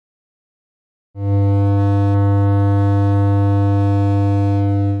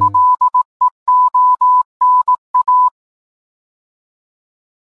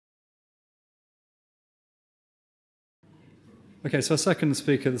Okay, so our second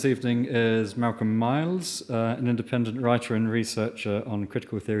speaker this evening is Malcolm Miles, an independent writer and researcher on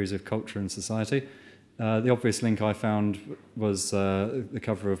critical theories of culture and society. The obvious link I found was the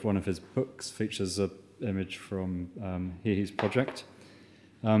cover of one of his books, features an image from Hehe's project.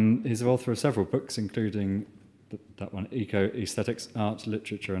 He's the author of several books, including that one, Eco-Aesthetics, Art,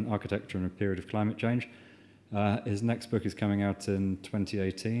 Literature and Architecture in a Period of Climate Change. His next book is coming out in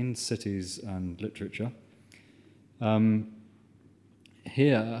 2018, Cities and Literature.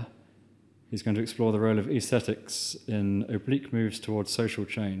 Here, he's going to explore the role of aesthetics in oblique moves towards social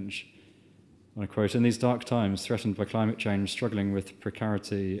change. And I quote, "In these dark times, threatened by climate change, struggling with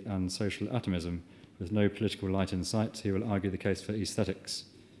precarity and social atomism, with no political light in sight, he will argue the case for aesthetics."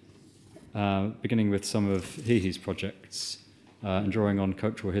 Beginning with some of Hehe's projects, and drawing on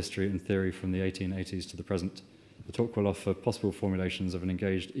cultural history and theory from the 1880s to the present. The talk will offer possible formulations of an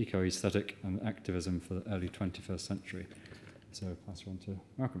engaged eco-aesthetic and activism for the early 21st century. So I'll pass you on to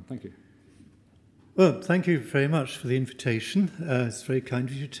Malcolm. Thank you. Well, thank you very much for the invitation. It's very kind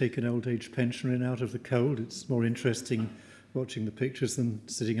of you to take an old age pensioner in out of the cold. It's more interesting watching the pictures than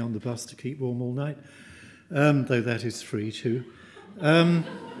sitting on the bus to keep warm all night, though that is free too,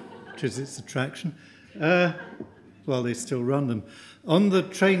 which is its attraction. Well, they still run them. On the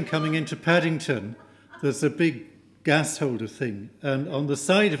train coming into Paddington, there's a big gas holder thing, and on the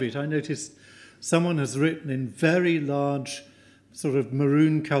side of it I noticed someone has written in very large sort of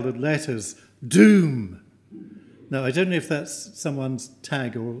maroon-coloured letters, "Doom." Now, I don't know if that's someone's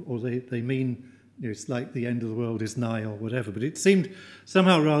tag or they mean, you know, it's like the end of the world is nigh or whatever, but it seemed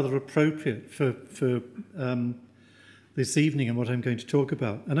somehow rather appropriate for this evening and what I'm going to talk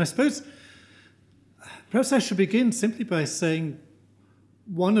about. And I suppose perhaps I should begin simply by saying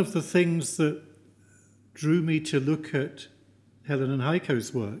one of the things that drew me to look at Helen and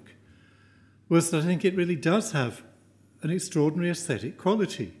Heiko's work was that I think it really does have an extraordinary aesthetic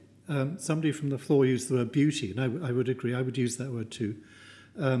quality. Somebody from the floor used the word beauty, and I would agree, I would use that word too.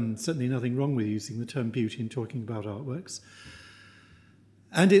 Certainly nothing wrong with using the term beauty in talking about artworks.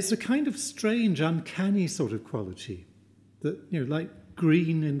 And it's a kind of strange, uncanny sort of quality that, you know, like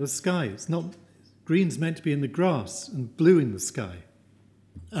green in the sky. It's not, green's meant to be in the grass and blue in the sky.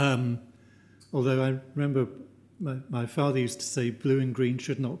 Although I remember my father used to say blue and green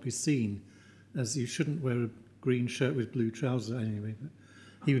should not be seen, as you shouldn't wear a green shirt with blue trousers anyway. But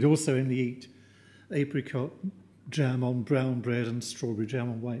he would also only eat apricot jam on brown bread and strawberry jam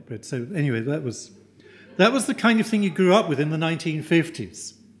on white bread. So anyway, that was the kind of thing you grew up with in the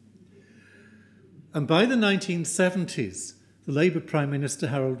 1950s. And by the 1970s, the Labour Prime Minister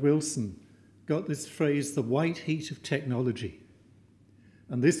Harold Wilson got this phrase, the white heat of technology.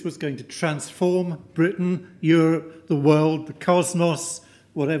 And this was going to transform Britain, Europe, the world, the cosmos,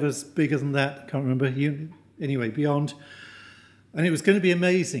 whatever's bigger than that, can't remember, anyway, beyond. And it was going to be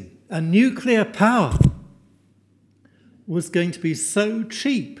amazing. And nuclear power was going to be so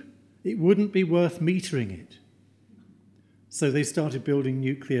cheap, it wouldn't be worth metering it. So they started building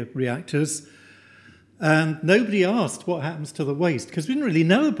nuclear reactors, and nobody asked what happens to the waste, because we didn't really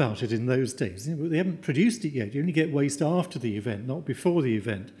know about it in those days. They haven't produced it yet. You only get waste after the event, not before the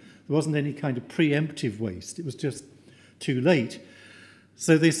event. There wasn't any kind of preemptive waste. It was just too late.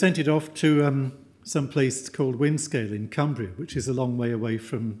 So they sent it off to some place called Windscale in Cumbria, which is a long way away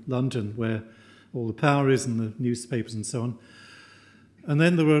from London, where all the power is and the newspapers and so on. And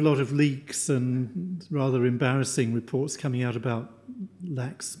then there were a lot of leaks and rather embarrassing reports coming out about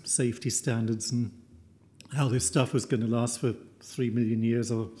lax safety standards and how this stuff was going to last for 3 million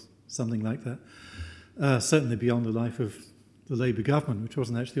years or something like that. Certainly beyond the life of the Labour government, which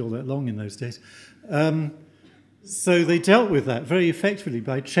wasn't actually all that long in those days. So they dealt with that very effectively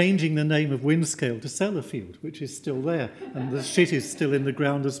by changing the name of Windscale to Sellafield, which is still there, and the shit is still in the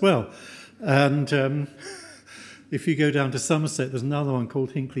ground as well. And if you go down to Somerset, there's another one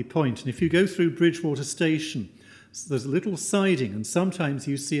called Hinkley Point, and if you go through Bridgewater Station, so there's a little siding, and sometimes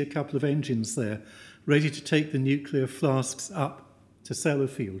you see a couple of engines there ready to take the nuclear flasks up to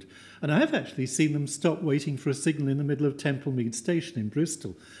Sellafield. And I have actually seen them stop waiting for a signal in the middle of Templemead Station in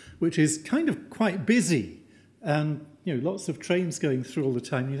Bristol, which is kind of quite busy. And, you know, lots of trains going through all the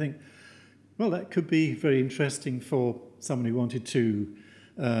time. You think, well, that could be very interesting for someone who wanted to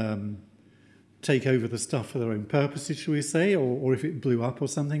take over the stuff for their own purposes, shall we say, or if it blew up or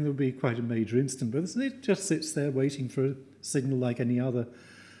something, there would be quite a major incident. But it just sits there waiting for a signal like any other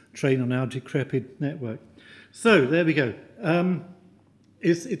train on our decrepit network. So there we go.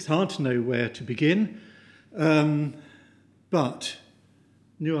 It's hard to know where to begin, but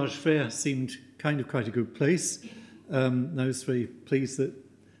Nuage Fair seemed kind of quite a good place. I was very pleased that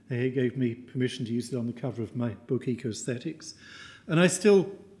Hehe gave me permission to use it on the cover of my book, Eco-Aesthetics. And I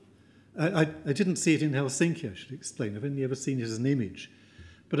didn't see it in Helsinki, I should explain. I've only ever seen it as an image.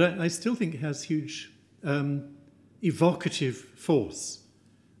 But I still think it has huge evocative force.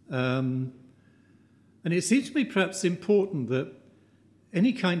 And it seems to me perhaps important that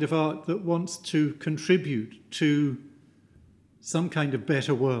any kind of art that wants to contribute to some kind of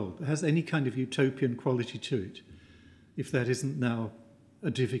better world, that has any kind of utopian quality to it, if that isn't now a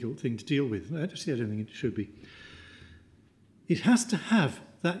difficult thing to deal with. Actually, I don't think it should be. It has to have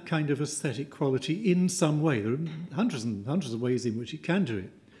that kind of aesthetic quality in some way. There are hundreds and hundreds of ways in which it can do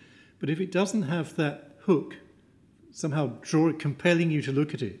it. But if it doesn't have that hook, somehow compelling you to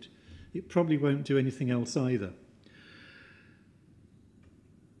look at it, it probably won't do anything else either.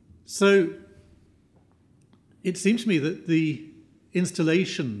 So it seems to me that the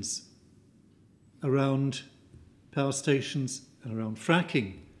installations around power stations and around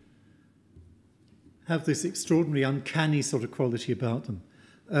fracking have this extraordinary, uncanny sort of quality about them.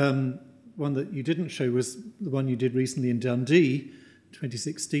 One that you didn't show was the one you did recently in Dundee,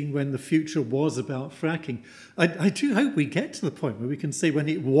 2016, when the future was about fracking. I do hope we get to the point where we can say when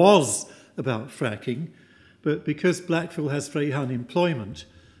it was about fracking, but because Blackville has very high unemployment,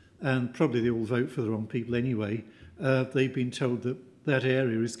 and probably they all vote for the wrong people anyway, they've been told that that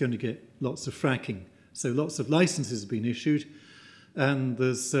area is going to get lots of fracking. So lots of licenses have been issued, and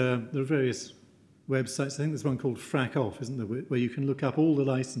there are various websites. I think there's one called Frack Off, isn't there, where you can look up all the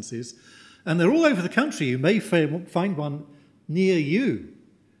licenses. And they're all over the country. You may find one near you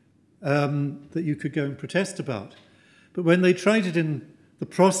that you could go and protest about. But when they tried it in the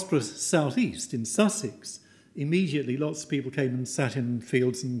prosperous southeast, in Sussex, immediately lots of people came and sat in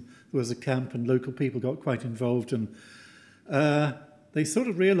fields, and there was a camp, and local people got quite involved. And they sort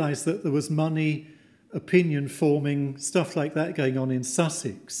of realised that there was money, opinion forming, stuff like that going on in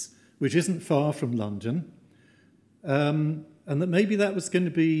Sussex, which isn't far from London, and that maybe that was going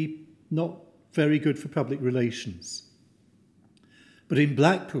to be not very good for public relations. But in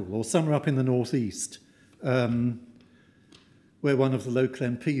Blackpool, or somewhere up in the northeast, where one of the local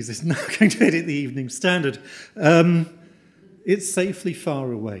MPs is now going to edit the Evening Standard, it's safely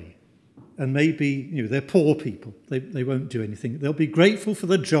far away. And maybe, they're poor people. They won't do anything. They'll be grateful for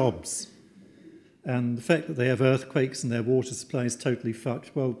the jobs. And the fact that they have earthquakes and their water supply is totally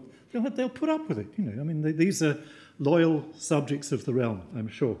fucked, well, they'll put up with it. These are loyal subjects of the realm, I'm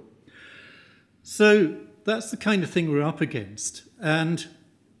sure. So that's the kind of thing we're up against. And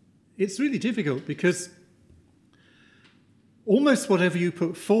it's really difficult because almost whatever you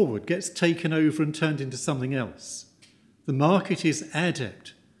put forward gets taken over and turned into something else. The market is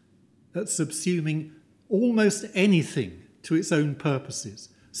adept at subsuming almost anything to its own purposes.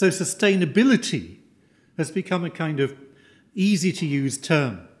 So sustainability has become a kind of easy-to-use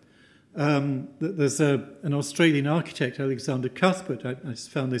term. There's an Australian architect, Alexander Cuthbert, I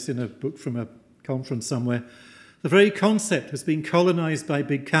found this in a book from a conference somewhere. The very concept has been colonised by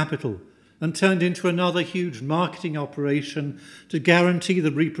big capital and turned into another huge marketing operation to guarantee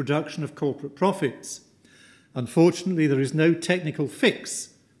the reproduction of corporate profits. Unfortunately, there is no technical fix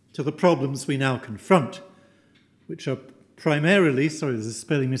to the problems we now confront, which are primarily, sorry, there's a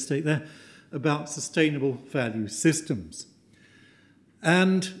spelling mistake there, about sustainable value systems.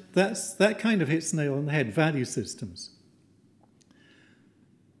 And that kind of hits the nail on the head, value systems.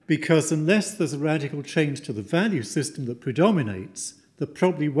 Because unless there's a radical change to the value system that predominates, there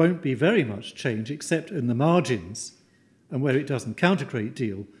probably won't be very much change, except in the margins, and where it doesn't count a great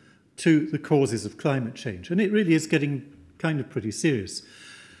deal, to the causes of climate change. And it really is getting kind of pretty serious.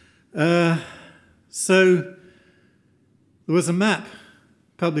 So there was a map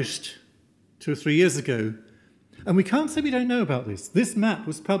published 2 or 3 years ago, and we can't say we don't know about this. This map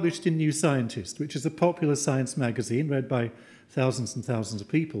was published in New Scientist, which is a popular science magazine read by thousands and thousands of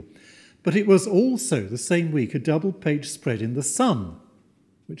people. But it was also, the same week, a double-page spread in The Sun,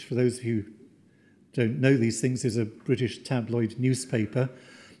 which, for those of you who don't know these things, is a British tabloid newspaper,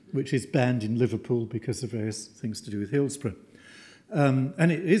 which is banned in Liverpool because of various things to do with Hillsborough.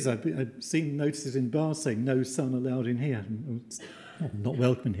 And it is, I've seen notices in bars saying, no sun allowed in here. It's not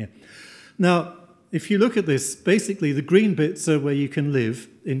welcome in here. Now, if you look at this, basically the green bits are where you can live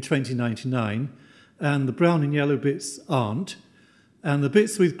in 2099, and the brown and yellow bits aren't, and the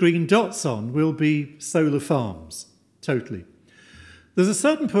bits with green dots on will be solar farms, totally. There's a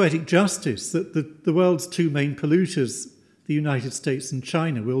certain poetic justice that the world's two main polluters, the United States and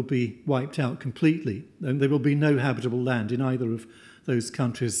China, will be wiped out completely, and there will be no habitable land in either of those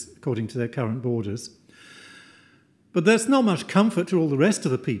countries according to their current borders. But there's not much comfort to all the rest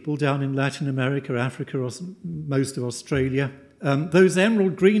of the people down in Latin America, Africa, or most of Australia, Those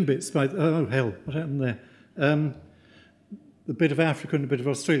emerald green bits, oh hell, what happened there? The bit of Africa and a bit of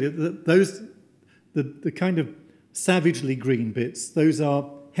Australia, the kind of savagely green bits, those are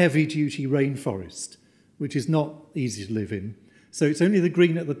heavy-duty rainforest, which is not easy to live in. So it's only the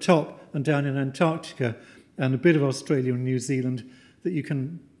green at the top and down in Antarctica and a bit of Australia and New Zealand that you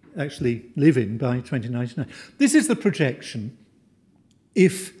can actually live in by 2099. This is the projection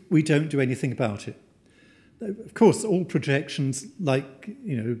if we don't do anything about it. Of course, all projections, like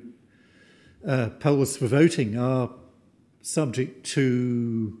polls for voting, are subject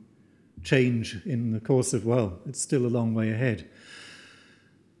to change in the course of, well, it's still a long way ahead.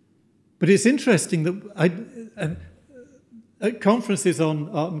 But it's interesting that at conferences on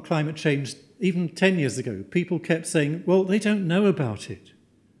art and climate change, even 10 years ago, people kept saying, well, they don't know about it.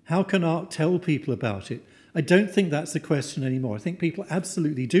 How can art tell people about it? I don't think that's a question anymore. I think people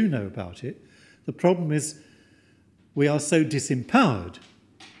absolutely do know about it. The problem is we are so disempowered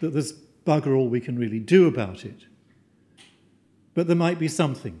that there's bugger all we can really do about it. But there might be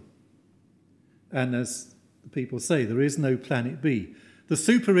something. And as the people say, there is no planet B. The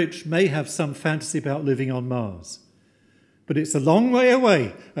super rich may have some fantasy about living on Mars. But it's a long way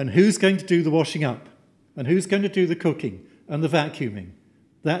away. And who's going to do the washing up? And who's going to do the cooking and the vacuuming?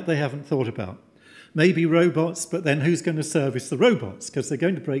 That they haven't thought about. Maybe robots, but then who's going to service the robots? Because they're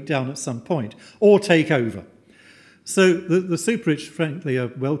going to break down at some point or take over. So the super rich, frankly, are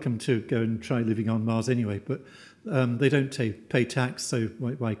welcome to go and try living on Mars anyway, but they don't pay tax, so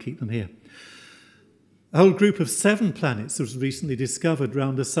why keep them here? A whole group of 7 planets was recently discovered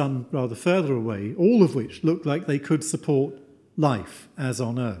round the sun rather further away, all of which look like they could support life as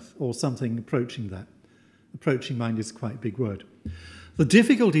on Earth, or something approaching that. Approaching, mind, is quite a big word. The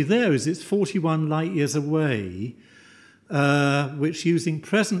difficulty there is it's 41 light years away, which using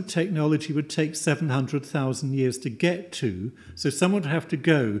present technology would take 700,000 years to get to. So someone would have to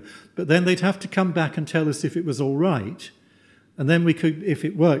go, but then they'd have to come back and tell us if it was all right. And then we could, if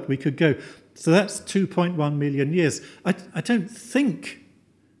it worked, we could go. So that's 2.1 million years. I don't think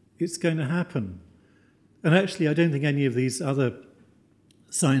it's going to happen. And actually, I don't think any of these other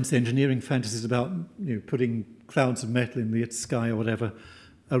science engineering fantasies about putting clouds of metal in the sky or whatever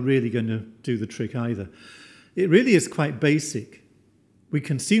are really going to do the trick either. It really is quite basic. We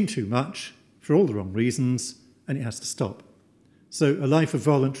consume too much for all the wrong reasons, and it has to stop. So a life of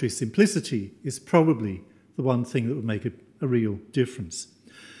voluntary simplicity is probably the one thing that would make a real difference.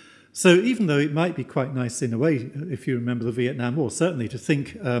 So even though it might be quite nice in a way, if you remember the Vietnam War, certainly to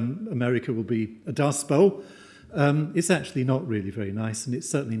think America will be a dust bowl, it's actually not really very nice, and it's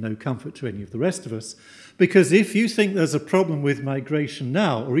certainly no comfort to any of the rest of us. Because if you think there's a problem with migration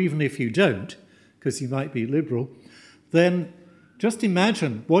now, or even if you don't, because you might be liberal, then just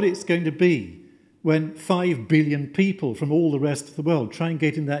imagine what it's going to be when 5 billion people from all the rest of the world try and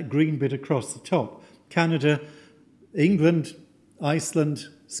get in that green bit across the top. Canada, England, Iceland,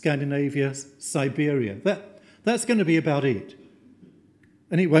 Scandinavia, Siberia. That's going to be about it.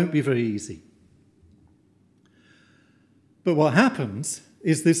 And it won't be very easy. But what happens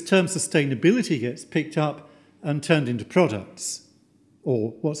is this term sustainability gets picked up and turned into products,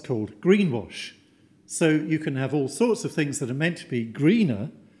 or what's called greenwash. So you can have all sorts of things that are meant to be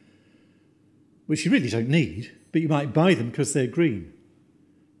greener, which you really don't need, but you might buy them because they're green.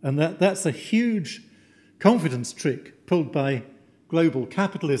 And that's a huge confidence trick pulled by global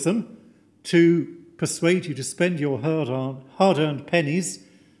capitalism to persuade you to spend your hard-earned pennies,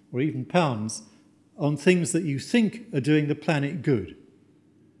 or even pounds, on things that you think are doing the planet good.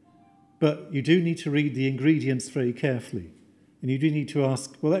 But you do need to read the ingredients very carefully. And you do need to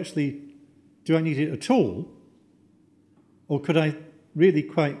ask, well, actually, do I need it at all? Or could I really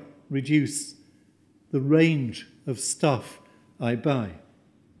quite reduce the range of stuff I buy?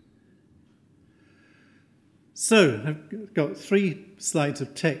 So I've got 3 slides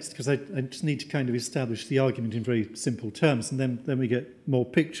of text because I just need to kind of establish the argument in very simple terms, and then we get more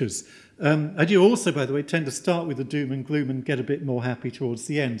pictures. I do also, by the way, tend to start with the doom and gloom and get a bit more happy towards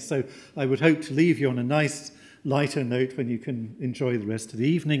the end. So I would hope to leave you on a nice, lighter note when you can enjoy the rest of the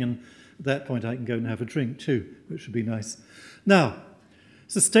evening, and at that point I can go and have a drink too, which would be nice. Now,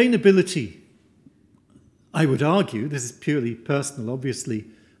 sustainability, I would argue, this is purely personal, obviously,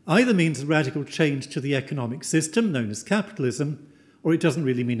 either means a radical change to the economic system known as capitalism, or it doesn't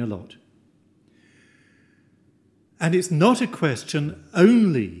really mean a lot. And it's not a question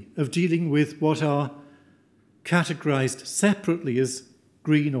only of dealing with what are categorized separately as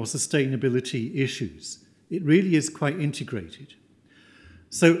green or sustainability issues. It really is quite integrated.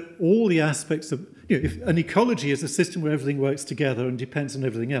 So all the aspects of, if an ecology is a system where everything works together and depends on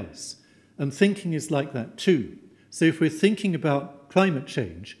everything else, and thinking is like that too. So if we're thinking about climate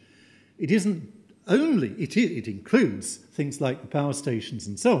change, it isn't only, it includes things like the power stations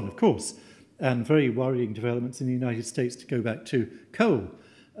and so on, of course, and very worrying developments in the United States to go back to coal.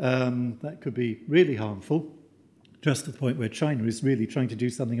 That could be really harmful, just to the point where China is really trying to do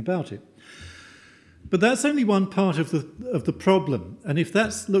something about it. But that's only one part of the problem. And if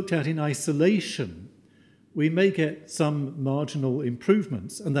that's looked at in isolation, we may get some marginal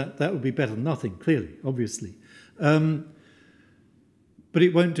improvements, and that would be better than nothing, clearly, obviously. But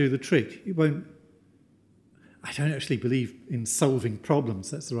it won't do the trick. It won't. I don't actually believe in solving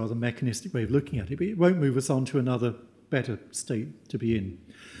problems. That's a rather mechanistic way of looking at it. But it won't move us on to another better state to be in.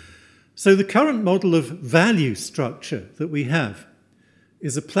 So the current model of value structure that we have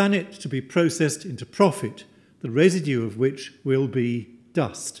is a planet to be processed into profit, the residue of which will be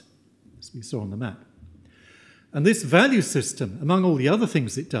dust, as we saw on the map. And this value system, among all the other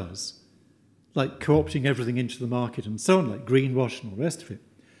things it does, like co-opting everything into the market and so on, like greenwash and all the rest of it,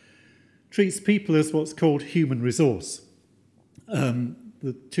 treats people as what's called human resource.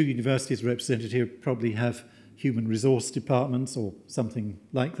 The two universities represented here probably have human resource departments or something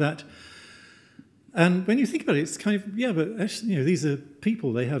like that. And when you think about it, it's kind of, yeah, but actually, these are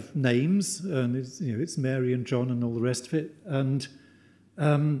people, they have names, and it's Mary and John and all the rest of it. And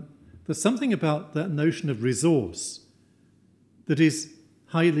there's something about that notion of resource that is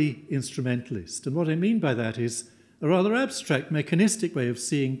highly instrumentalist. And what I mean by that is a rather abstract, mechanistic way of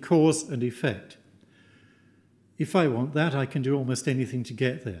seeing cause and effect. If I want that, I can do almost anything to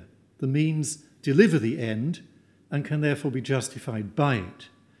get there. The means deliver the end and can therefore be justified by it.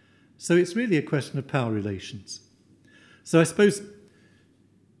 So it's really a question of power relations. So I suppose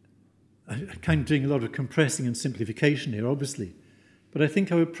I'm kind of doing a lot of compressing and simplification here, obviously, but I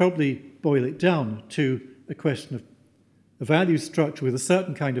think I would probably boil it down to a question of a value structure with a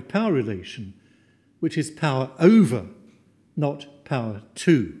certain kind of power relation, which is power over, not power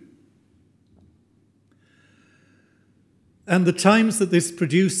to. And the times that this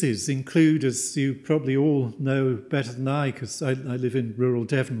produces include, as you probably all know better than I, because I live in rural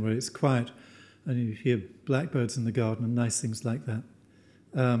Devon where it's quiet and you hear blackbirds in the garden and nice things like that.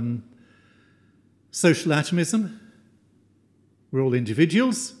 Social atomism. We're all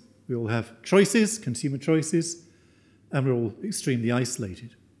individuals. We all have choices, consumer choices, and we're all extremely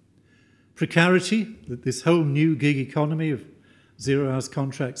isolated. Precarity, this whole new gig economy of 0 hours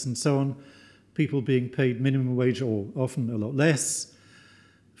contracts and so on, people being paid minimum wage or often a lot less,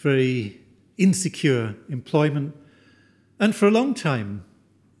 very insecure employment. And for a long time,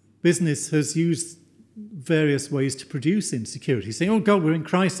 business has used various ways to produce insecurity, saying, oh God, we're in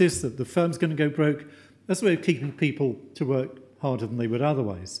crisis, that the firm's going to go broke. That's a way of keeping people to work harder than they would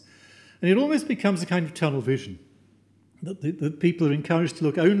otherwise. And it almost becomes a kind of tunnel vision, that people are encouraged to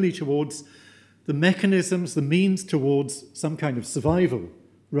look only towards the mechanisms, the means towards some kind of survival,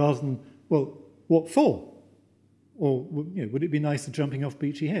 rather than, well, what for? Or would it be nicer jumping off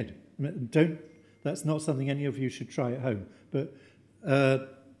Beachy Head? I mean, that's not something any of you should try at home. But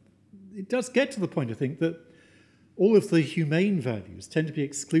it does get to the point, I think, that all of the humane values tend to be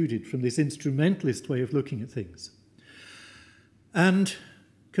excluded from this instrumentalist way of looking at things. And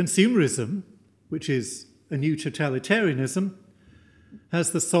consumerism, which is a new totalitarianism,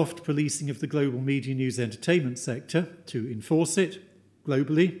 has the soft policing of the global media, news, entertainment sector to enforce it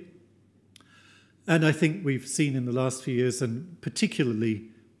globally. And I think we've seen in the last few years, and particularly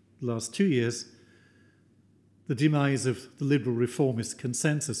the last 2 years, the demise of the liberal reformist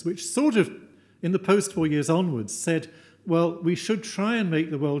consensus, which sort of, in the post-war years onwards, said, well, we should try and make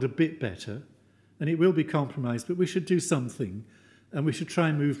the world a bit better, and it will be compromised, but we should do something, and we should try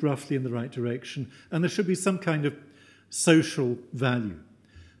and move roughly in the right direction, and there should be some kind of social value.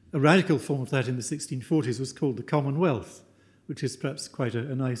 A radical form of that in the 1640s was called the Commonwealth, which is perhaps quite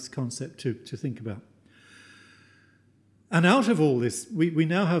a nice concept to think about. And out of all this, we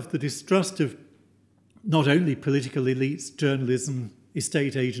now have the distrust of not only political elites, journalism,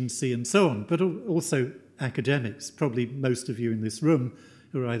 estate agency, and so on, but also academics. Probably most of you in this room,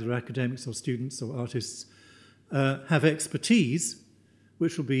 who are either academics or students or artists, have expertise,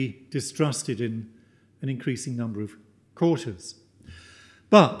 which will be distrusted in an increasing number of quarters.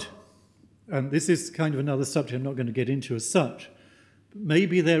 But, and this is kind of another subject I'm not going to get into as such, but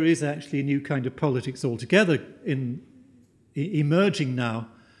maybe there is actually a new kind of politics altogether emerging now,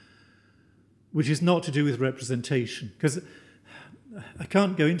 which is not to do with representation. Because I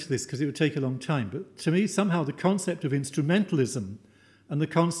can't go into this because it would take a long time, but to me somehow the concept of instrumentalism and the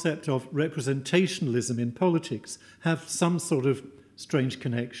concept of representationalism in politics have some sort of strange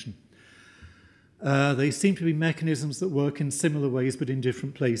connection. They seem to be mechanisms that work in similar ways but in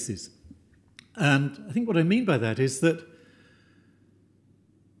different places. And I think what I mean by that is that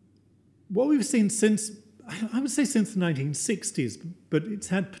what we've seen since, I would say since the 1960s, but it's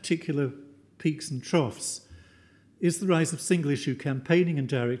had particular peaks and troughs, is the rise of single-issue campaigning and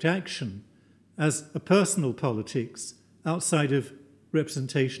direct action as a personal politics outside of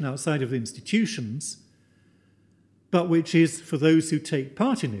representation, outside of the institutions, but which is, for those who take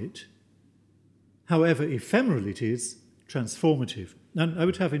part in it, however ephemeral it is, transformative. And I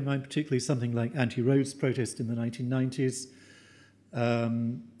would have in mind particularly something like anti-roads protest in the 1990s,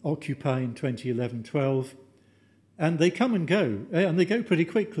 Occupy in 2011-12, and they come and go, and they go pretty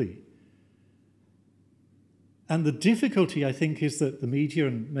quickly. And the difficulty, I think, is that the media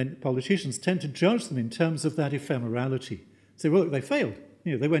and politicians tend to judge them in terms of that ephemerality. Say, well, look, they failed.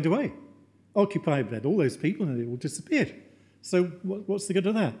 They went away. Occupy had all those people and they all disappeared. So what's the good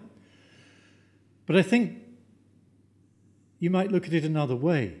of that? But I think you might look at it another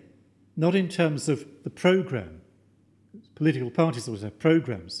way, not in terms of the programme. Political parties always have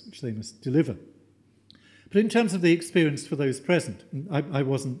programmes which they must deliver. But in terms of the experience for those present, I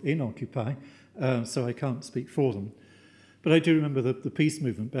wasn't in Occupy, so I can't speak for them. But I do remember the peace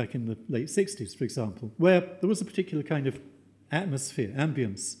movement back in the late 60s, for example, where there was a particular kind of atmosphere,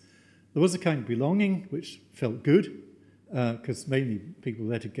 ambience. There was a kind of belonging which felt good, because mainly people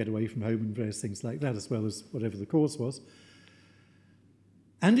were there to get away from home and various things like that, as well as whatever the cause was.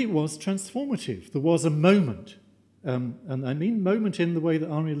 And it was transformative. There was a moment, and I mean moment in the way that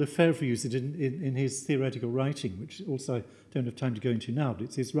Henri Lefebvre used it in his theoretical writing, which also I don't have time to go into now, but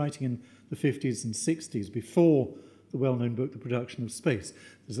it's his writing in the 50s and 60s, before the well-known book, The Production of Space.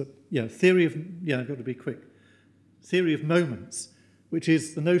 There's a theory of, I've got to be quick, theory of moments, which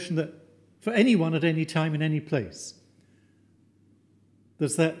is the notion that for anyone at any time in any place,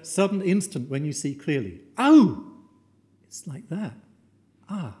 there's that sudden instant when you see clearly, oh, it's like that.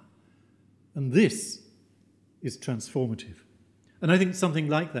 And this is transformative. And I think something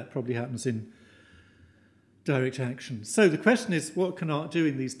like that probably happens in direct action. So the question is, what can art do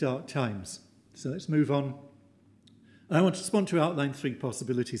in these dark times? So let's move on. I just want to outline three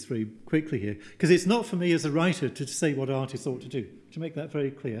possibilities very quickly here, because it's not for me as a writer to say what artists ought to do, to make that very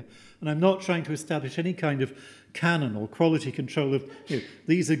clear. And I'm not trying to establish any kind of canon or quality control of,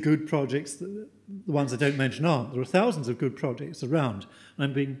 these are good projects, the ones I don't mention aren't. There are thousands of good projects around, and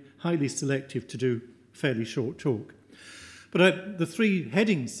I'm being highly selective to do a fairly short talk. But the three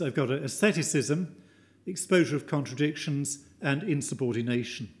headings I've got are aestheticism, exposure of contradictions, and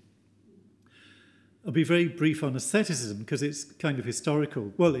insubordination. I'll be very brief on aestheticism because it's kind of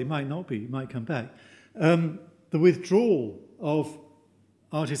historical. Well, it might not be, it might come back. The withdrawal of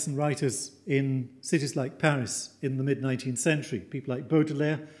artists and writers in cities like Paris in the mid-19th century, people like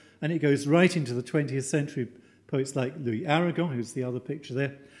Baudelaire, and it goes right into the 20th century, poets like Louis Aragon, who's the other picture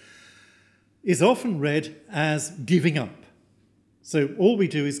there, is often read as giving up. So all we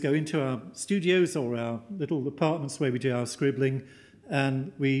do is go into our studios or our little apartments where we do our scribbling,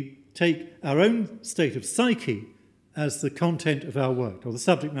 and we take our own state of psyche as the content of our work, or the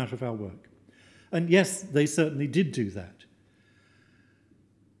subject matter of our work. And yes, they certainly did do that.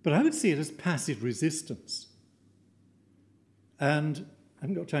 But I would see it as passive resistance. And I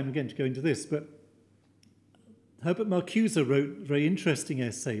haven't got time again to go into this, but Herbert Marcuse wrote a very interesting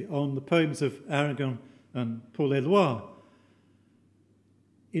essay on the poems of Aragon and Paul Éluard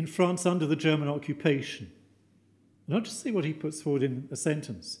in France under the German occupation. And I'll just say what he puts forward in a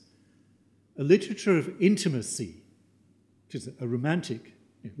sentence. A literature of intimacy, which is a romantic,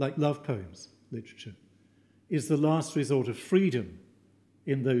 like love poems literature, is the last resort of freedom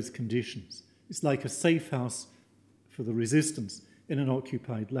in those conditions. It's like a safe house for the resistance in an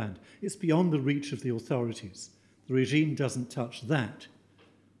occupied land. It's beyond the reach of the authorities. The regime doesn't touch that.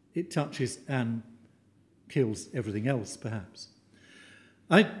 It touches and kills everything else, perhaps.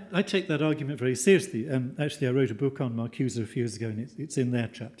 I take that argument very seriously. Actually, I wrote a book on Marcuse a few years ago, and it's in there,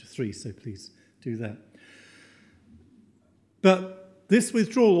 chapter 3, so please do that. But this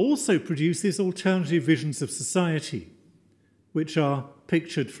withdrawal also produces alternative visions of society, which are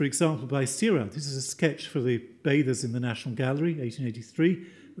pictured, for example, by Seurat. This is a sketch for the bathers in the National Gallery, 1883,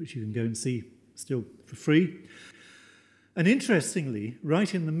 which you can go and see still for free. And interestingly,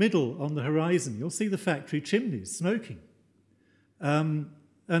 right in the middle on the horizon, you'll see the factory chimneys smoking.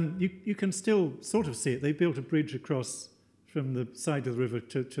 And you can still sort of see it. They built a bridge across from the side of the river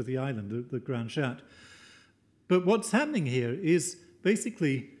to the island, the Grand Chat. But what's happening here is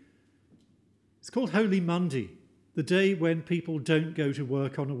basically, it's called Holy Monday, the day when people don't go to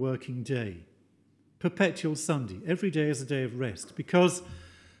work on a working day. Perpetual Sunday. Every day is a day of rest. Because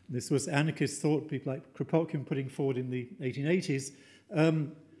this was anarchist thought, people like Kropotkin putting forward in the 1880s,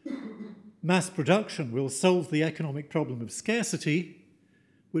 mass production will solve the economic problem of scarcity,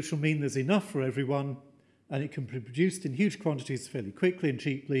 which will mean there's enough for everyone, and it can be produced in huge quantities fairly quickly and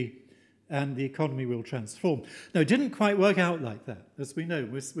cheaply, and the economy will transform. Now, it didn't quite work out like that, as we know.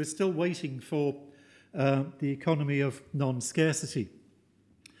 We're still waiting for the economy of non-scarcity.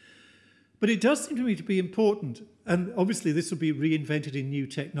 But it does seem to me to be important, and obviously this will be reinvented in new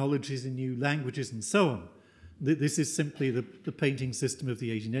technologies, in new languages, and so on. This is simply the painting system of the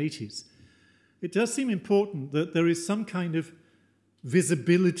 1880s. It does seem important that there is some kind of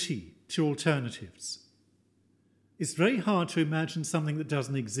visibility to alternatives. It's very hard to imagine something that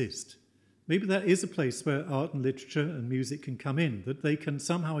doesn't exist. Maybe that is a place where art and literature and music can come in, that they can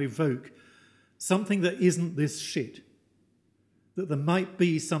somehow evoke something that isn't this shit, that there might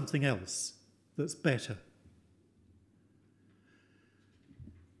be something else that's better.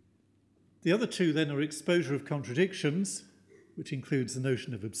 The other two then are exposure of contradictions, which includes the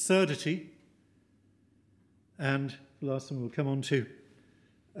notion of absurdity, and the last one we'll come on to,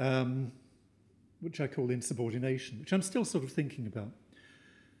 which I call insubordination, which I'm still sort of thinking about.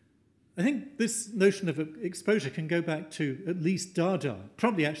 I think this notion of exposure can go back to at least Dada,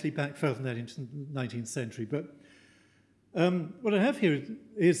 probably actually back further than that into the 19th century. But what I have here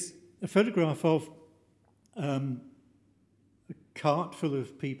is a photograph of a cart full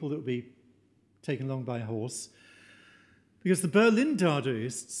of people that would be taken along by a horse, because the Berlin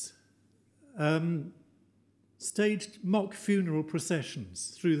Dadaists staged mock funeral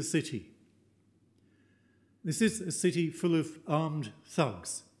processions through the city. This is a city full of armed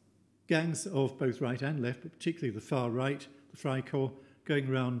thugs, gangs of both right and left, but particularly the far right, the Freikorps, going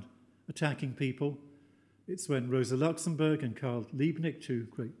around attacking people. It's when Rosa Luxemburg and Karl Liebknecht, two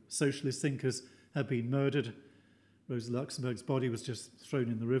great socialist thinkers, had been murdered. Rosa Luxemburg's body was just thrown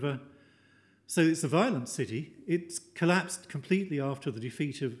in the river. So it's a violent city. It's collapsed completely after the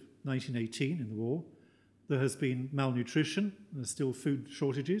defeat of 1918 in the war. There has been malnutrition. There's still food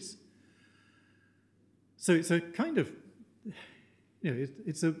shortages. So it's a kind of,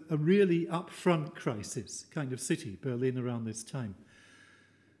 it's a really upfront crisis kind of city, Berlin, around this time.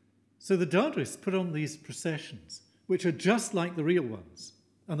 So the Dadaists put on these processions, which are just like the real ones,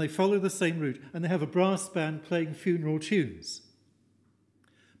 and they follow the same route, and they have a brass band playing funeral tunes.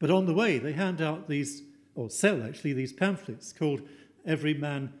 But on the way, they hand out these, or sell actually, these pamphlets called "Every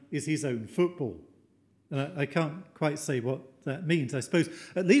Man is His Own Football." And I can't quite say what that means. I suppose,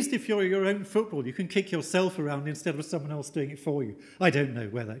 at least if you're your own football, you can kick yourself around instead of someone else doing it for you. I don't know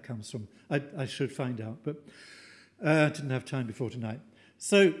where that comes from. I should find out, but I didn't have time before tonight.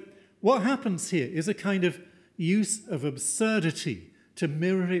 So what happens here is a kind of use of absurdity to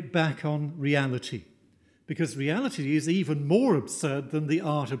mirror it back on reality, because reality is even more absurd than the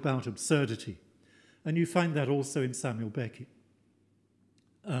art about absurdity. And you find that also in Samuel Beckett.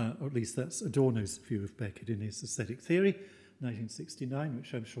 Or at least that's Adorno's view of Beckett in his Aesthetic Theory, 1969,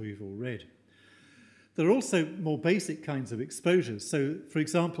 which I'm sure you've all read. There are also more basic kinds of exposures. So, for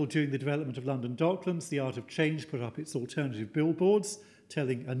example, during the development of London Docklands, the Art of Change put up its alternative billboards,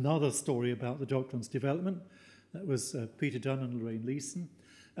 telling another story about the Docklands development. That was Peter Dunn and Lorraine Leeson.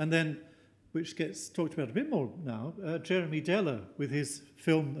 And then, which gets talked about a bit more now, Jeremy Deller with his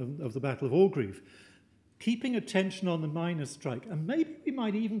film of the Battle of Orgreave, keeping attention on the miners' strike. And maybe we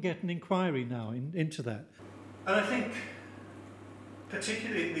might even get an inquiry now into that. And I think,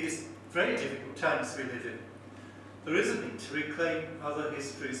 particularly in these very difficult times we live in, there is a need to reclaim other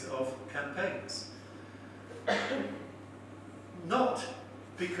histories of campaigns. Not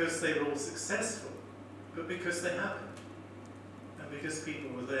because they were all successful, but because they happened. And because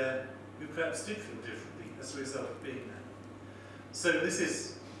people were there who perhaps did feel differently as a result of being there. So this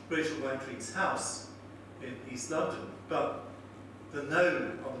is Rachel Weintrieb's house in East London, but the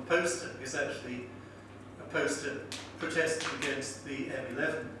no on the poster is actually a poster protesting against the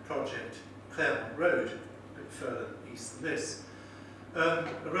M11 project, Claremont Road, a bit further east than this. A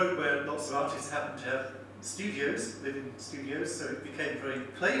road where lots of artists happen to have studios, live in studios, so it became a very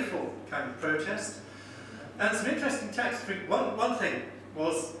playful kind of protest. And some interesting tactics. One thing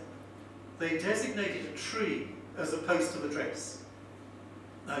was they designated a tree as a postal address.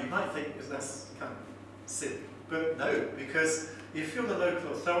 Now you might think that's kind of silly, but no, because if you're the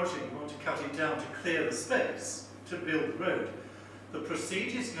local authority and you want to cut it down to clear the space to build the road, the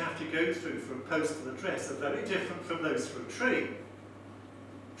procedures you have to go through for a postal address are very different from those for a tree.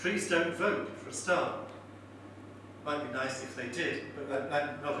 Trees don't vote, for a start. Might be nice if they did, but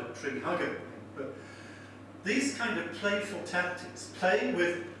I'm not a tree hugger. But these kind of playful tactics, playing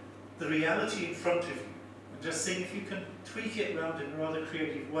with the reality in front of you, and just seeing if you can tweak it around in a rather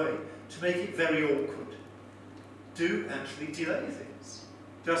creative way to make it very awkward, do actually delay things.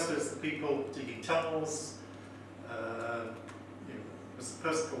 just as the people digging tunnels, there's a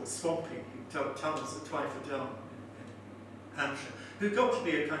person called Swampy, who dug tunnels at Twyford Down in Hampshire, who got to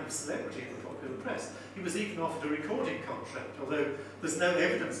be a kind of celebrity in the popular press. He was even offered a recording contract, although there's no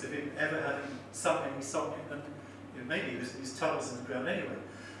evidence of him ever having sung any song, and maybe there's these tunnels in the ground anyway.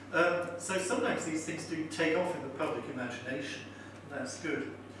 So sometimes these things do take off in the public imagination, and that's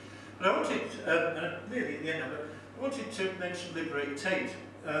good. But I wanted, nearly at the end of it, I wanted to mention Liberate Tate,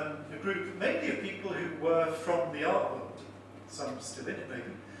 a group mainly of people who were from the art world, some still in it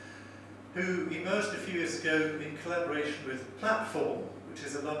maybe, who emerged a few years ago in collaboration with Platform, which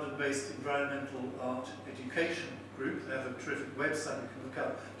is a London-based environmental art education group. They have a terrific website you can look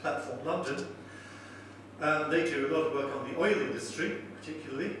up, Platform London. They do a lot of work on the oil industry,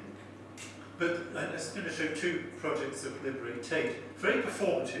 particularly. But I'm just going to show two projects of Liberate Tate. Very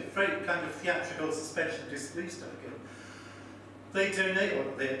performative, very kind of theatrical suspension of disbelief stuff again. They donate, or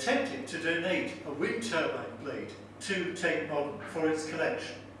they attempted to donate a wind turbine blade to Tate Modern for its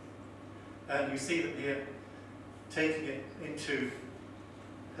collection. And you see that they're taking it into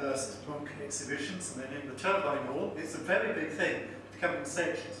Hurst Monk exhibitions, and then in the turbine hall. It's a very big thing to come in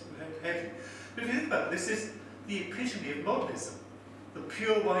sections, heavy. But if you think about it, this is the epitome of modernism, the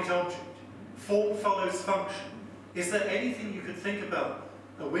pure white object. Form follows function. Is there anything you could think about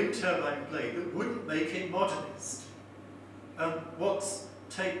a wind turbine blade that wouldn't make it modernist? What's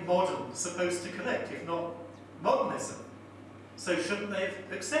Tate Modern supposed to collect, if not modernism? So shouldn't they have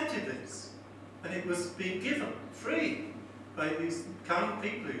accepted this? And it was being given free by these kind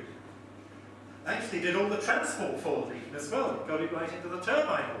people who actually did all the transport for them as well, and got it right into the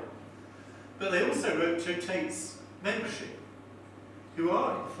turbine hall. But they also wrote to Tate's membership, who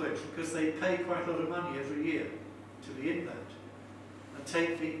are influential because they pay quite a lot of money every year to be in that. And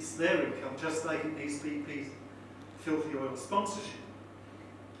Tate needs their income just like it needs BP's filthy oil sponsorship,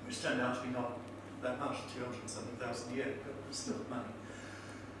 which turned out to be not that much, 200-something thousand a year, but still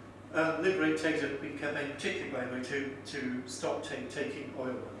money. Liberate Tate had been campaigning particularly, by the way, to stop Tate taking oil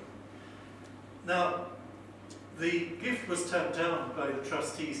money. Now, the gift was turned down by the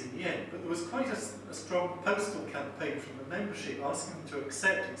trustees in the end, but there was quite a strong postal campaign from the membership asking them to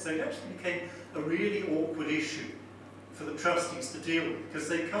accept it, so it actually became a really awkward issue for the trustees to deal with, because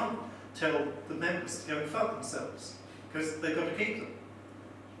they can't tell the members to go and fuck themselves, because they've got to keep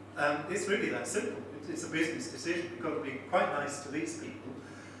them. It's really that simple. It's a business decision. We've got to be quite nice to these people,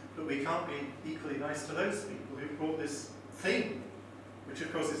 but we can't be equally nice to those people who brought this thing, which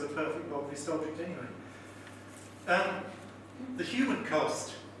of course is a perfect obvious object anyway. The human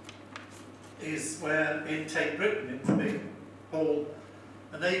cost is where in Tate Britain, in the big hall,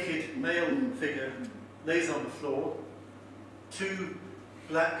 a naked male figure lays on the floor, two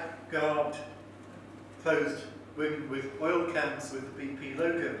black-garbed, clothed women with oil cans with the BP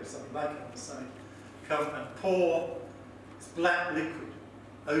logo or something like it on the side come and pour this black liquid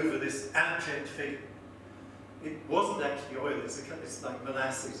over this abject figure. It wasn't actually oil, it's like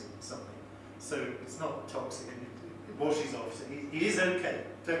molasses or something. So it's not toxic, and it washes off. So he is okay,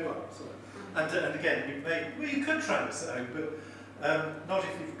 don't worry. And again, you could try this at home, but not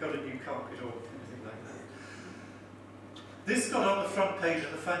if you've got a new carpet or anything like that. This got on the front page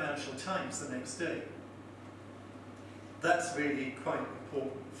of the Financial Times the next day. That's really quite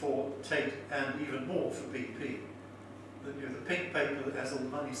important for Tate and even more for BP. The pink paper that has all the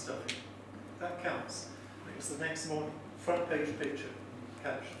money stuff in it, that counts. It was the next morning, front page picture,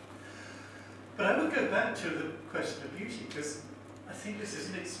 caption. But I would go back to the question of beauty, because I think this is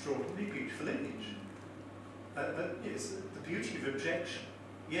an extraordinarily beautiful image. It's the beauty of objection,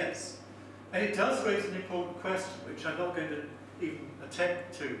 yes. And it does raise an important question, which I'm not going to even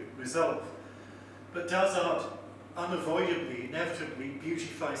attempt to resolve. But does art unavoidably, inevitably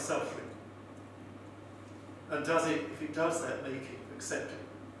beautify suffering? And does it, if it does that, make it acceptable?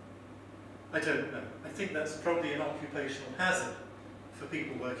 I don't know. I think that's probably an occupational hazard for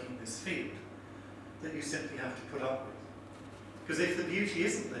people working in this field that you simply have to put up with. Because if the beauty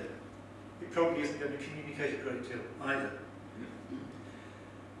isn't there, it probably isn't going to communicate a great deal either.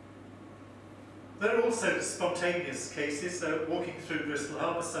 There are also spontaneous cases. Walking through Bristol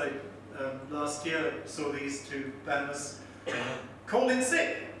Harbourside last year, I saw these two banners. Call in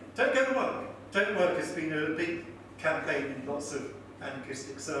sick, don't go to work. Don't work has been a big campaign in lots of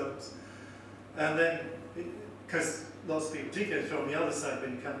anarchistic circles. And then, because lots of people do go through on the other side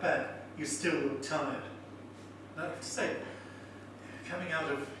when you come back, you still look tired. And I have to say, coming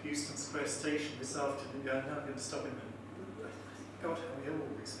out of Euston Square Station this afternoon, going, no, I'm going to stop in and God, how ill all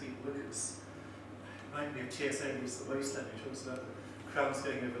these people look at us. Remind me of T.S. Eliot's The Wasteland, which talks about the crowds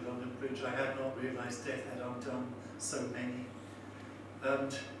going over London Bridge. I had not realised death had undone so many.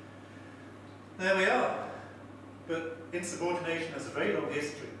 And there we are. But insubordination has a very long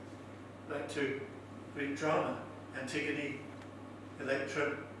history, back to Greek drama, Antigone,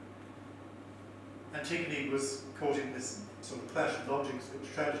 Electra. Antigone was caught in this sort of clash of logics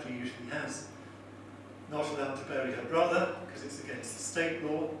which tragedy usually has. Not allowed to bury her brother because it's against the state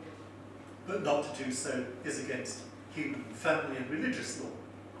law, but not to do so is against human family and religious law.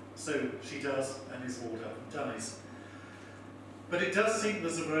 So she does and is walled up and dies. But it does seem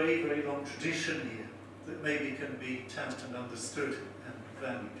there's a very, very long tradition here that maybe can be tapped and understood and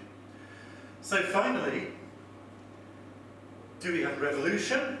valued. So finally, do we have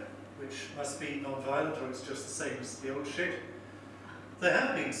revolution, which must be non-violent or it's just the same as the old shit? There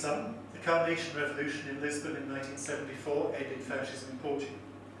have been some. The Carnation Revolution in Lisbon in 1974 ended fascism in Portugal,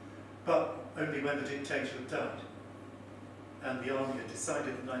 but only when the dictator had died. And the army had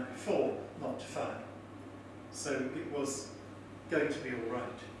decided the night before not to fire. So it was going to be all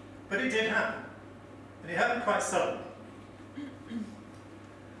right. But it did happen. And it happened quite suddenly.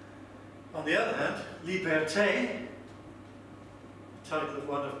 On the other hand, Liberté, title of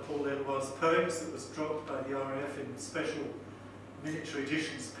one of Paul Eluard's poems that was dropped by the RAF in special miniature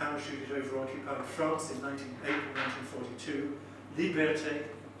editions parachuted over occupied France in April 1942. Liberté,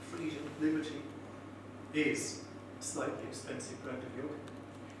 freedom, liberty, is a slightly expensive brand of yogurt.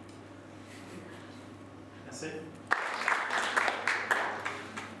 That's it.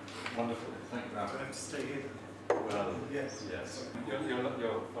 Wonderful, thank you. Do I have to stay here? Well, yes. Yes. Your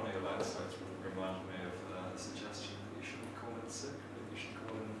funny Alexa reminded me of a suggestion that you shouldn't call in sick, but you should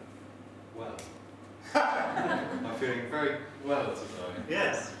call in well. I'm feeling very well today.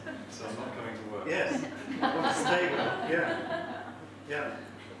 Yes. So I'm not coming to work. Yes. I want to stay well. Yeah. Yeah.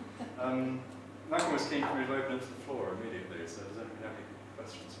 Malcolm was keen for me to open it to the floor immediately, so does anybody have any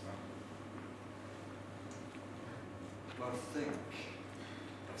questions for him? Well, think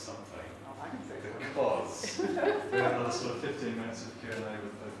of something. Oh, I can say Because we have another sort of 15 minutes of Q&A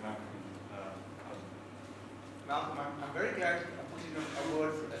with both Malcolm and Malcolm, I'm very glad I put in a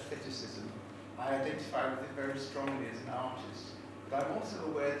word for aestheticism. I identify with it very strongly as an artist, but I'm also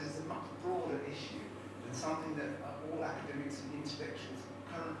aware this is a much broader issue than something that all academics and intellectuals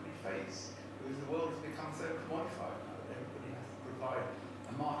currently face, because the world has become so commodified now that everybody has to provide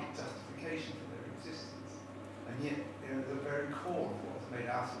a market justification for their existence. And yet, the very core of what's made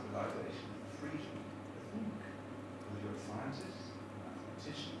our civilization is the freedom to think. Whether you're a scientist, a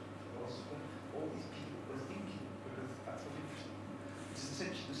mathematician, a philosopher, all these people are thinking because that's what interests them. It's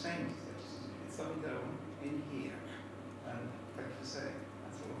essentially the same as aestheticism. It's something that in here, and thank you for saying,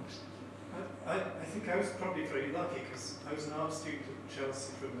 that's all I'm interested in. I think I was probably very lucky because I was an art student at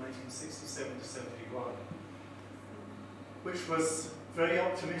Chelsea from 1967 to 71, which was a very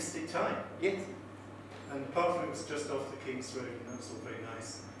optimistic time. Yes. And apart from it was just off the King's Road, and that was all very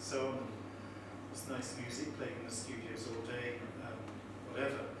nice and so on. There was nice music playing in the studios all day,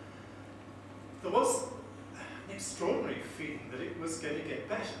 whatever. There was an extraordinary feeling that it was going to get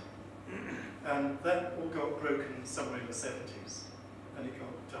better. And that all got broken somewhere in the 70s. And it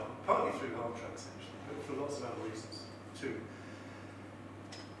got done, partly through hard drugs actually, but for lots of other reasons too.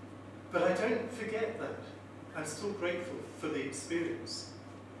 But I don't forget that. I'm still grateful for the experience.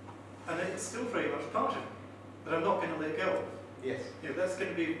 And it's still very much part of me that I'm not going to let go of. Yes. That's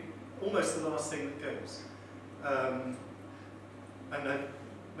going to be almost the last thing that goes. And I've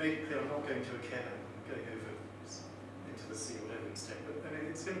made it clear I'm not going to a care home, I'm going over into the sea or whatever instead. But I mean,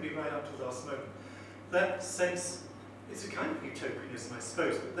 it's going to be right up to the last moment. That sense, it's a kind of utopianism, I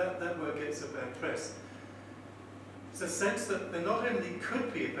suppose, but that word gets a bad press. It's a sense that there not only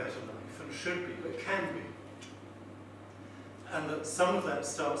could be a better life and should be, but can be. And that some of that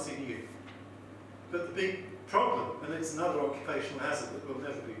starts in youth. But the big problem, and it's another occupational hazard that will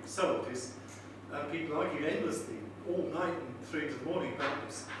never be solved, is people argue endlessly all night and through into the morning about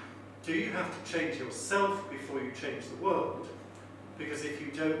this. Do you have to change yourself before you change the world? Because if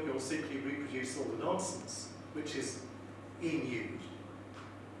you don't, you'll simply reproduce all the nonsense, which is in you.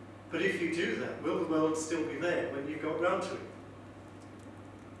 But if you do that, will the world still be there when you've got round to it?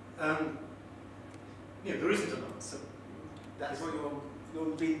 There isn't an answer. That's what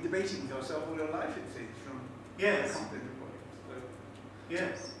you'll be debating with yourself all your life, it seems, from yes. content point.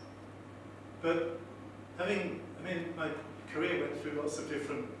 Yes. But my career went through lots of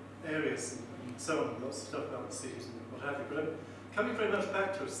different areas and so on, lots of stuff about the cities and what have you. But I'm coming very much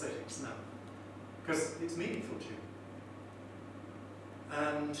back to aesthetics now, because it's meaningful to you.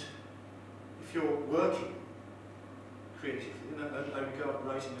 And if you're working creatively, I regard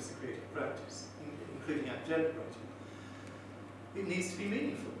writing as a creative practice, including academic writing, it needs to be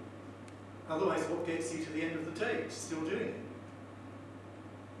meaningful. Otherwise, what gets you to the end of the day is still doing it.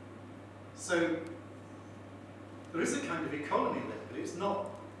 So there is a kind of economy there, but it's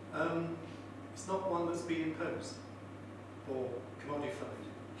not one that's been imposed, or commodified,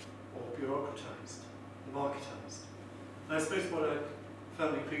 or bureaucratized, marketized. And I suppose what I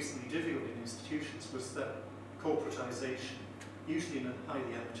found increasingly difficult in institutions was that corporatization, usually in a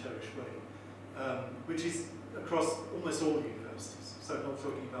highly amateurish way, which is across almost all universities, so I'm not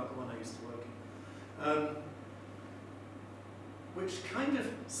talking about the one I used to work in, which kind of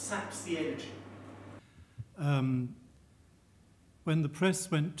saps the energy. When the press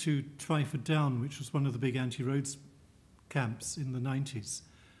went to Twyford Down, which was one of the big anti-roads camps in the 90s,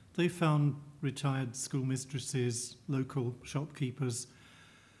 they found retired schoolmistresses, local shopkeepers,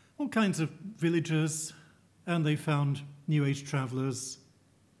 all kinds of villagers, and they found New Age travellers,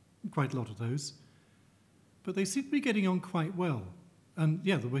 quite a lot of those. But they seemed to be getting on quite well. And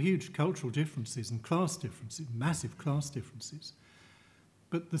yeah, there were huge cultural differences and class differences, massive class differences.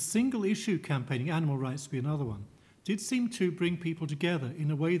 But the single issue campaigning, animal rights to be another one, did seem to bring people together in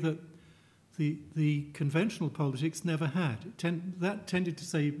a way that the conventional politics never had. That tended to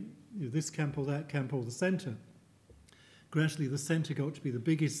say, you know, this camp or that camp or the centre. Gradually the centre got to be the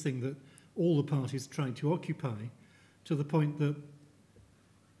biggest thing that all the parties tried to occupy, to the point that there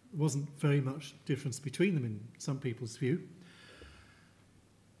wasn't very much difference between them in some people's view.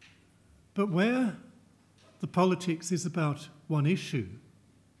 But where the politics is about one issue,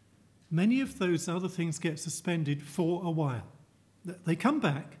 many of those other things get suspended for a while. They come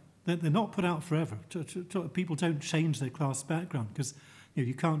back, they're not put out forever. People don't change their class background because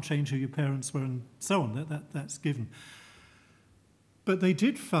you can't change who your parents were and so on, that's given. But they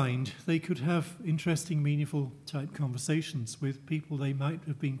did find they could have interesting, meaningful type conversations with people they might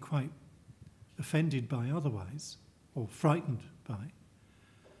have been quite offended by otherwise, or frightened by.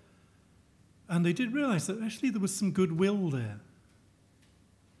 And they did realise that actually there was some goodwill there.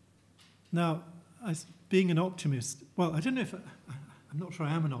 Now, being an optimist, well, I don't know if I'm not sure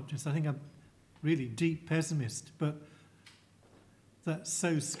I am an optimist. I think I'm really deep pessimist, but that's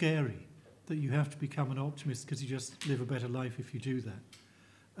so scary that you have to become an optimist because you just live a better life if you do that.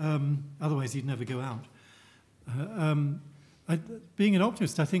 Otherwise, you'd never go out. Being an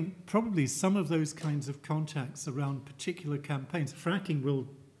optimist, I think probably some of those kinds of contacts around particular campaigns, fracking will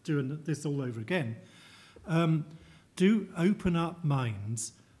do this all over again, do open up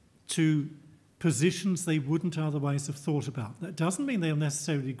minds to positions they wouldn't otherwise have thought about. That doesn't mean they'll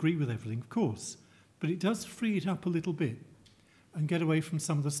necessarily agree with everything, of course, but it does free it up a little bit and get away from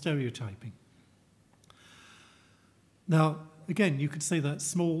some of the stereotyping. Now, again, you could say that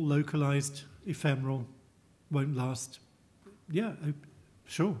small, localized, ephemeral, won't last. Yeah,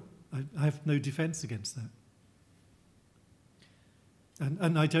 sure. I have no defense against that.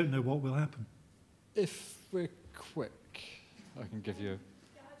 And I don't know what will happen. If we're quick, I can give you...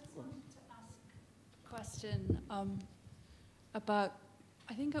 Yeah, I just wanted to ask a question about...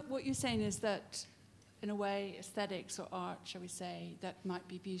 I think what you're saying is that, in a way, aesthetics or art, shall we say, that might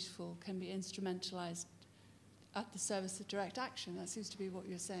be beautiful can be instrumentalized at the service of direct action. That seems to be what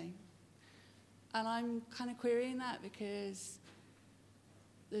you're saying. And I'm kind of querying that because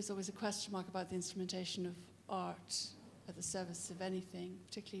there's always a question mark about the instrumentation of art at the service of anything,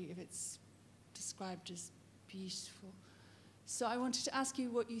 particularly if it's described as beautiful. So I wanted to ask you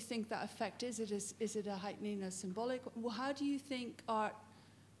what you think that effect is. Is it a heightening, a symbolic? Well, how do you think art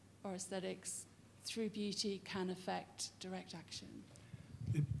or aesthetics through beauty can affect direct action?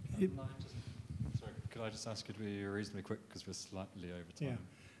 Sorry, could I just ask you to be reasonably quick because we're slightly over time?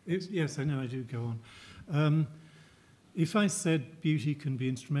 Yeah. Yes, I know, I do go on. If I said beauty can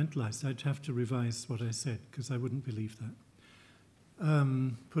be instrumentalized, I'd have to revise what I said because I wouldn't believe that.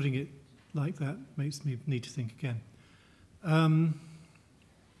 Putting it like that makes me need to think again.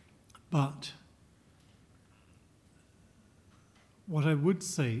 But what I would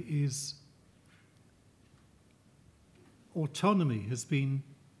say is autonomy has been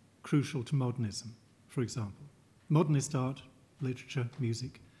crucial to modernism, for example. Modernist art, literature,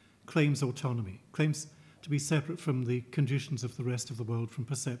 music claims autonomy, claims to be separate from the conditions of the rest of the world, from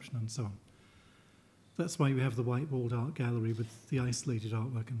perception and so on. That's why we have the white-walled art gallery with the isolated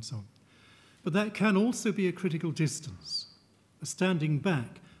artwork and so on. But that can also be a critical distance, a standing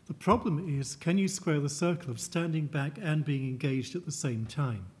back. The problem is, can you square the circle of standing back and being engaged at the same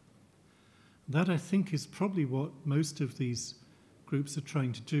time? That, I think, is probably what most of these groups are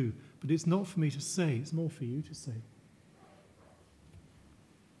trying to do. But it's not for me to say, it's more for you to say.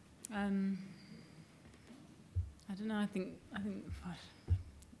 I don't know, I think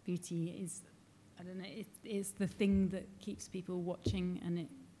beauty is, I don't know, it's the thing that keeps people watching, and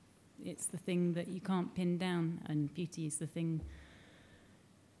it's the thing that you can't pin down, and beauty is the thing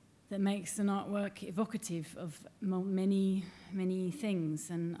makes an artwork evocative of many, many things.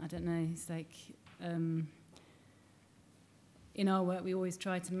 And I don't know, it's like in our work we always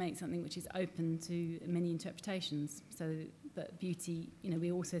try to make something which is open to many interpretations. So, but beauty,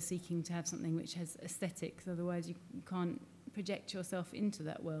 we're also seeking to have something which has aesthetics, otherwise you can't project yourself into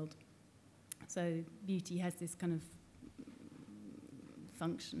that world. So beauty has this kind of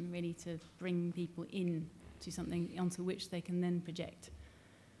function really to bring people in to something onto which they can then project.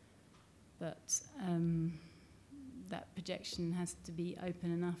 But that projection has to be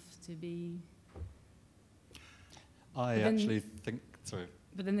open enough to be... I actually think... Sorry.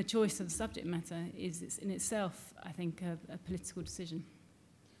 But then the choice of the subject matter is in itself, I think, a political decision.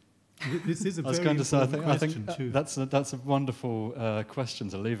 This is a very important question. I think too. that's a wonderful question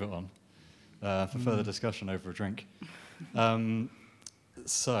to leave it on for further discussion over a drink.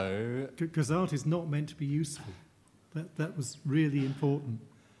 Because art is not meant to be useful. That was really important.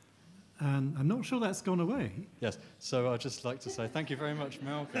 And I'm not sure that's gone away. Yes, so I'd just like to say thank you very much,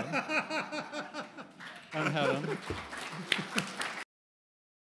 Malcolm and Helen.